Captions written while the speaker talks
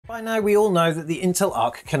By now we all know that the Intel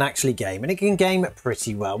Arc can actually game, and it can game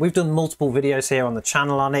pretty well. We've done multiple videos here on the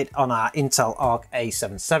channel on it, on our Intel Arc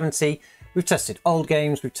A770. We've tested old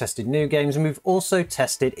games, we've tested new games, and we've also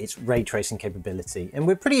tested its ray tracing capability. And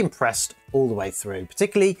we're pretty impressed all the way through,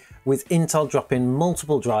 particularly with Intel dropping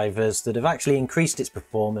multiple drivers that have actually increased its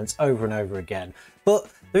performance over and over again.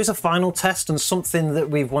 But there is a final test and something that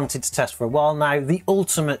we've wanted to test for a while now, the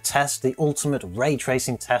ultimate test, the ultimate ray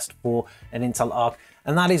tracing test for an Intel Arc,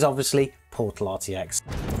 and that is obviously Portal RTX.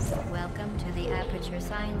 Welcome to the Aperture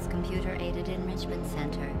Science Computer Aided Enrichment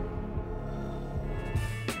Center.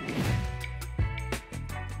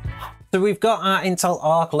 So we've got our Intel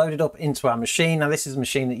Arc loaded up into our machine. Now this is a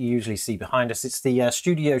machine that you usually see behind us. It's the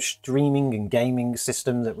studio streaming and gaming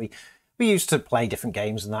system that we used to play different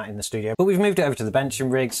games and that in the studio, but we've moved it over to the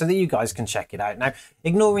benching rig so that you guys can check it out. Now,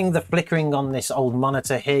 ignoring the flickering on this old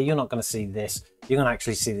monitor here, you're not going to see this. You're going to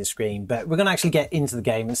actually see the screen, but we're going to actually get into the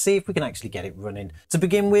game and see if we can actually get it running. To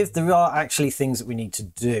begin with, there are actually things that we need to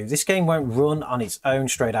do. This game won't run on its own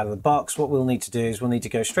straight out of the box. What we'll need to do is we'll need to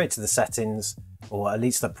go straight to the settings, or at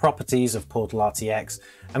least the properties of Portal RTX,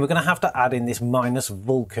 and we're going to have to add in this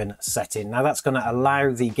 -Vulkan setting. Now that's going to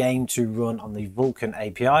allow the game to run on the Vulkan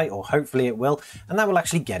API, or hopefully it will, and that will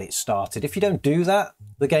actually get it started. If you don't do that,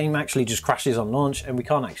 the game actually just crashes on launch and we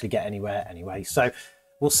can't actually get anywhere anyway. So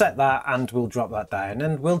we'll set that and we'll drop that down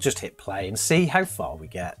and we'll just hit play and see how far we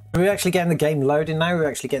get. We're actually getting the game loading now, we're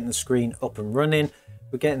actually getting the screen up and running.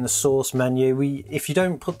 We're getting the source menu. If you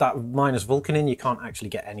don't put that -Vulkan in, you can't actually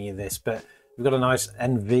get any of this, but we've got a nice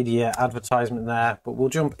NVIDIA advertisement there, but we'll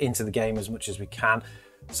jump into the game as much as we can.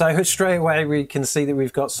 So straight away we can see that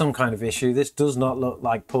we've got some kind of issue. This does not look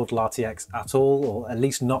like Portal RTX at all, or at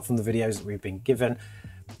least not from the videos that we've been given.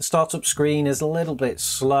 The startup screen is a little bit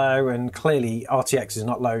slow and clearly RTX is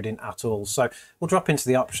not loading at all. So we'll drop into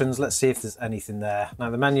the options. Let's see if there's anything there. Now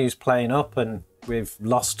the menu's playing up and we've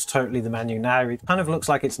lost totally the menu now. It kind of looks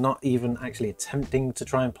like it's not even actually attempting to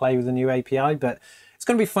try and play with the new API, but it's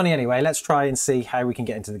going to be funny anyway. Let's try and see how we can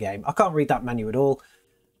get into the game. I can't read that menu at all.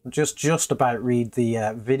 Just about read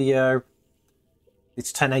the video.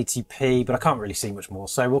 It's 1080p, but I can't really see much more.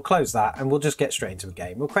 So we'll close that and we'll just get straight into a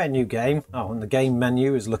game. We'll create a new game. Oh, and the game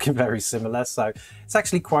menu is looking very similar. So it's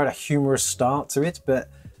actually quite a humorous start to it, but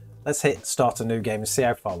let's hit start a new game and see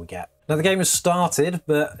how far we get. Now the game has started,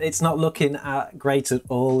 but it's not looking great at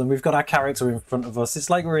all. And we've got our character in front of us. It's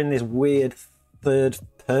like we're in this weird third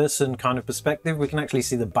person kind of perspective. We can actually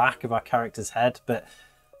see the back of our character's head, but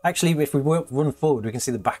actually, if we run forward, we can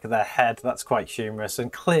see the back of their head. That's quite humorous.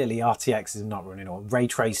 And clearly RTX is not running, or ray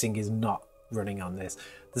tracing is not running on this.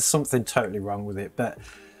 There's something totally wrong with it. But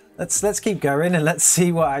let's keep going and let's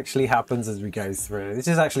see what actually happens as we go through. This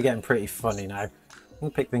is actually getting pretty funny now. We'll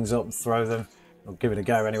pick things up and throw them. I'll give it a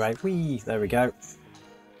go anyway. Whee! There we go.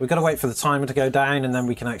 We've got to wait for the timer to go down and then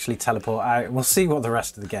we can actually teleport out, and we'll see what the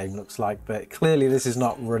rest of the game looks like, but clearly this is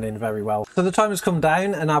not running very well. So the timer's come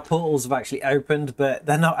down and our portals have actually opened, but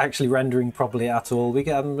they're not actually rendering properly at all.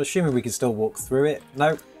 I'm assuming we can still walk through it.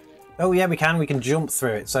 No. Oh yeah, we can jump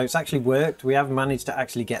through it. So it's actually worked. We have managed to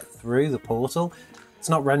actually get through the portal. It's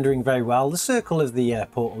not rendering very well. The circle of the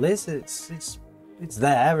portal is, it's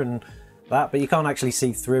there and that, but you can't actually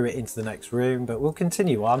see through it into the next room, but we'll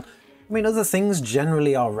continue on. I mean, other things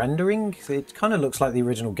generally are rendering. It kind of looks like the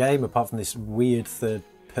original game, apart from this weird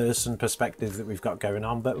third-person perspective that we've got going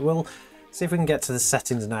on. But we'll see if we can get to the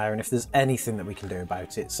settings now and if there's anything that we can do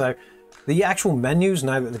about it. So the actual menus,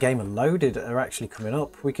 now that the game are loaded, are actually coming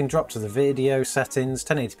up. We can drop to the video settings,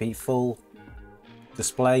 1080p full,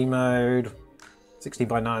 display mode,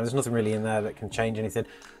 16:9. There's nothing really in there that can change anything.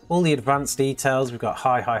 All the advanced details, we've got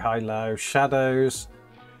high, low, shadows.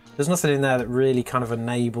 There's nothing in there that really kind of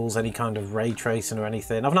enables any kind of ray tracing or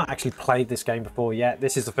anything. I've not actually played this game before yet.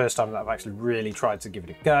 This is the first time that I've actually really tried to give it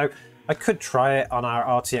a go. I could try it on our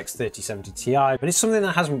RTX 3070 Ti, but it's something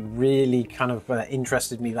that hasn't really kind of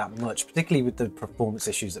interested me that much, particularly with the performance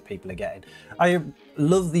issues that people are getting. I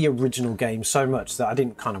love the original game so much that I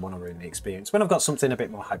didn't kind of want to ruin the experience. When I've got something a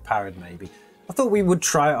bit more high-powered maybe. I thought we would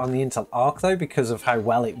try it on the Intel Arc though, because of how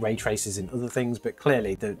well it ray traces in other things, but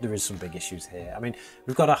clearly there is some big issues here. I mean,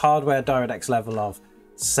 we've got a hardware DirectX level of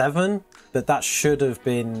 7, but that should have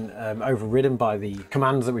been overridden by the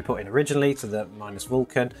commands that we put in originally to the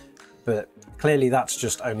 -Vulkan, but clearly that's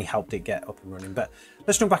just only helped it get up and running. But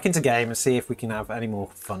let's jump back into game and see if we can have any more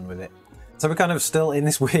fun with it. So we're kind of still in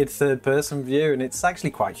this weird third person view, and it's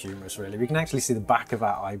actually quite humorous really. We can actually see the back of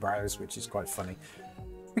our eyebrows, which is quite funny.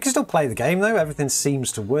 We can still play the game though, everything seems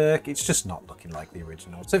to work, it's just not looking like the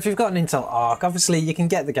original. So if you've got an Intel Arc, obviously you can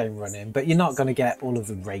get the game running, but you're not going to get all of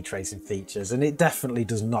the ray tracing features, and it definitely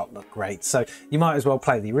does not look great. So you might as well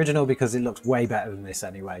play the original because it looks way better than this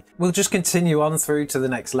anyway. We'll just continue on through to the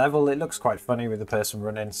next level. It looks quite funny with the person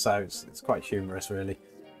running, so it's quite humorous really.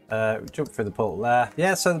 Jump through the portal there.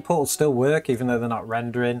 Yeah, so the portals still work even though they're not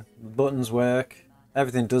rendering. The buttons work.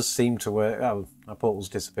 Everything does seem to work. Oh, our portal's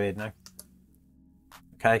disappeared now.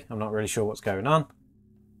 Okay, I'm not really sure what's going on.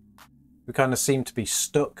 We kind of seem to be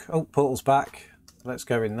stuck. Oh, portal's back. Let's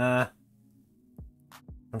go in there.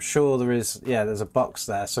 I'm sure there is, yeah, there's a box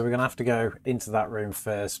there. So we're going to have to go into that room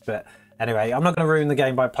first. But anyway, I'm not going to ruin the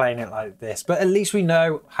game by playing it like this. But at least we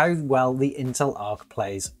know how well the Intel Arc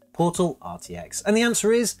plays Portal RTX. And the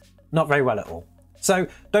answer is not very well at all. So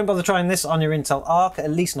don't bother trying this on your Intel Arc,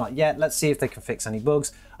 at least not yet. Let's see if they can fix any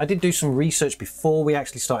bugs. I did do some research before we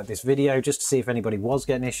actually started this video just to see if anybody was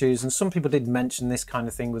getting issues, and some people did mention this kind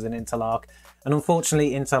of thing with an Intel Arc, and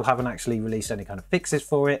unfortunately Intel haven't actually released any kind of fixes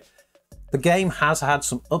for it. The game has had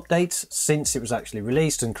some updates since it was actually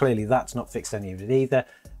released, and clearly that's not fixed any of it either.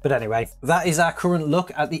 But anyway, that is our current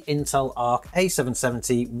look at the Intel Arc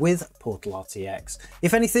A770 with Portal RTX.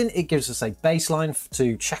 If anything, it gives us a baseline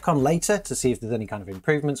to check on later to see if there's any kind of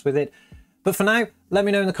improvements with it. But for now, let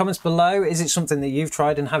me know in the comments below, is it something that you've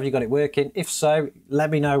tried and have you got it working? If so, let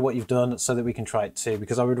me know what you've done so that we can try it too,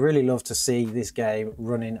 because I would really love to see this game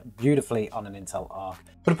running beautifully on an Intel Arc.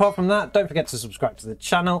 But apart from that, don't forget to subscribe to the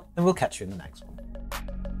channel, and we'll catch you in the next one.